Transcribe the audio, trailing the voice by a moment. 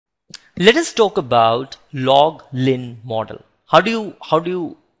Let us talk about log-lin model. How do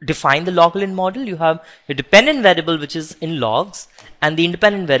you define the log-lin model? You have a dependent variable which is in logs, and the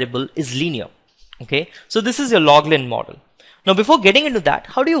independent variable is linear. Okay, so this is your log-lin model. Now, before getting into that,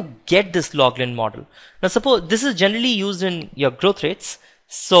 how do you get this log-lin model? Now, suppose this is generally used in your growth rates.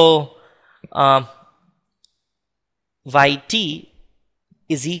 So, yt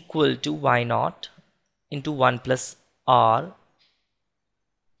is equal to y naught into 1 plus r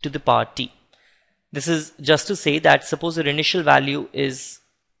to the power t. This is just to say that suppose your initial value is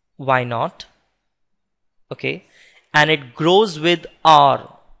y naught, okay, and it grows with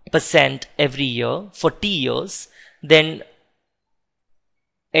r percent every year for t years, then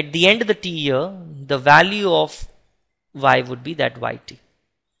at the end of the t year, the value of y would be that yt.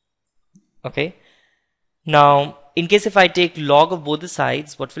 Okay. Now, in case if I take log of both the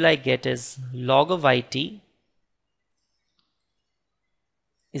sides, what will I get is log of yt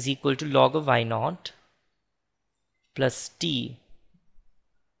is equal to log of y naught plus t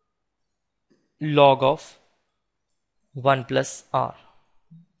log of 1 plus r.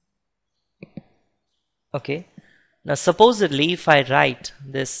 Okay. Now, supposedly if I write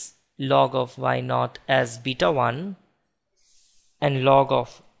this log of y naught as beta 1 and log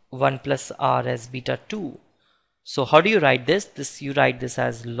of 1 plus r as beta 2. So how do you write this? You write this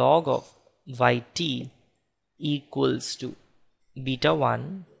as log of yt equals to beta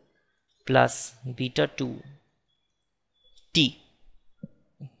 1 plus beta 2 t.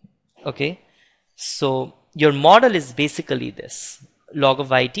 Okay, so your model is basically this: log of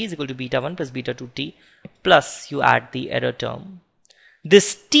yt is equal to beta 1 plus beta 2 t, plus you add the error term.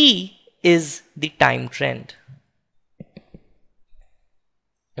 This t is the time trend.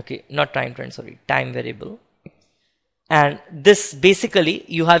 Okay, not time trend, sorry, time variable. And this basically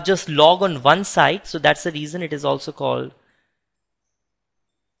you have just log on one side, so that's the reason it is also called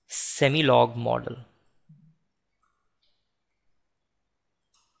semi-log model.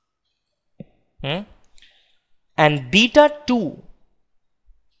 And beta 2,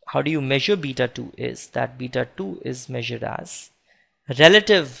 how do you measure beta 2? Is that beta 2 is measured as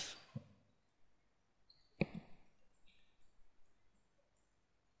relative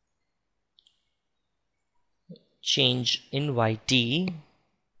change in yt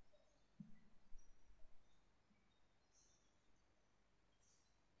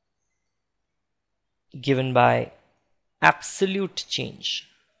given by absolute change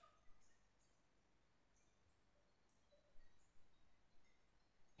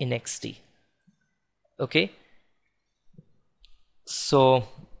in xt. Okay, so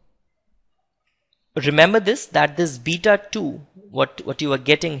remember this, that this beta 2, what you are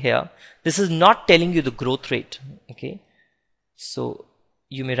getting here, this is not telling you the growth rate. Okay, so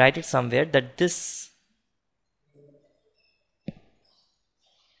you may write it somewhere that this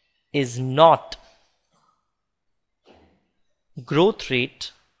is not growth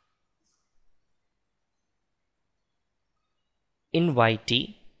rate in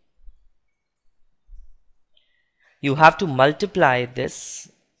yt. You have to multiply this.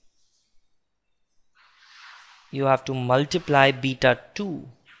 You have to multiply beta 2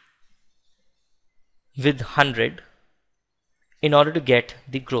 with 100 in order to get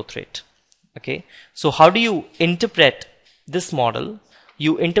the growth rate. Okay, so how do you interpret this model?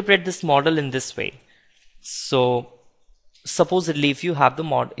 You interpret this model in this way. So supposedly if you have the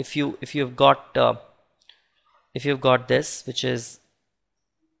mod, if you've got this, which is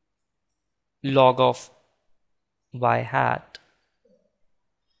log of y hat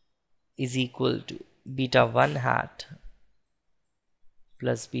is equal to beta 1 hat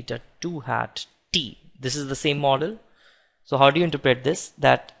plus beta 2 hat t. This is the same model. So how do you interpret this?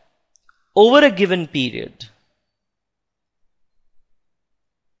 That over a given period,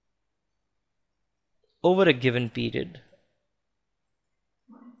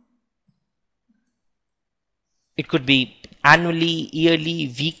 it could be annually, yearly,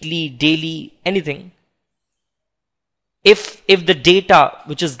 weekly, daily, anything. If the data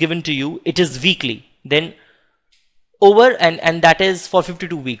which is given to you, it is weekly, then over and that is for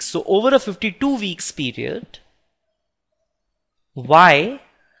 52 weeks. So over a 52 weeks period, y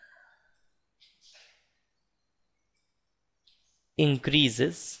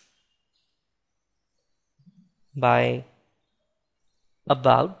increases by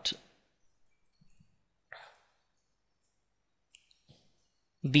about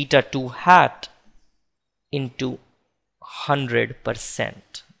beta 2 hat into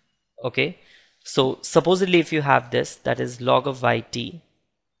 100%. Okay, so supposedly if you have this, that is log of yt,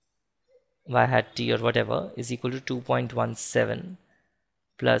 y hat t or whatever, is equal to 2.17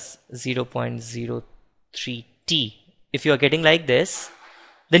 plus 0.03t. If you are getting like this,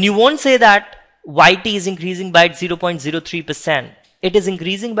 then you won't say that yt is increasing by 0.03%. It is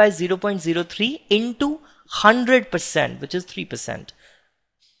increasing by 0.03 into 100%, which is 3%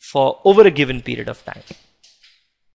 for over a given period of time.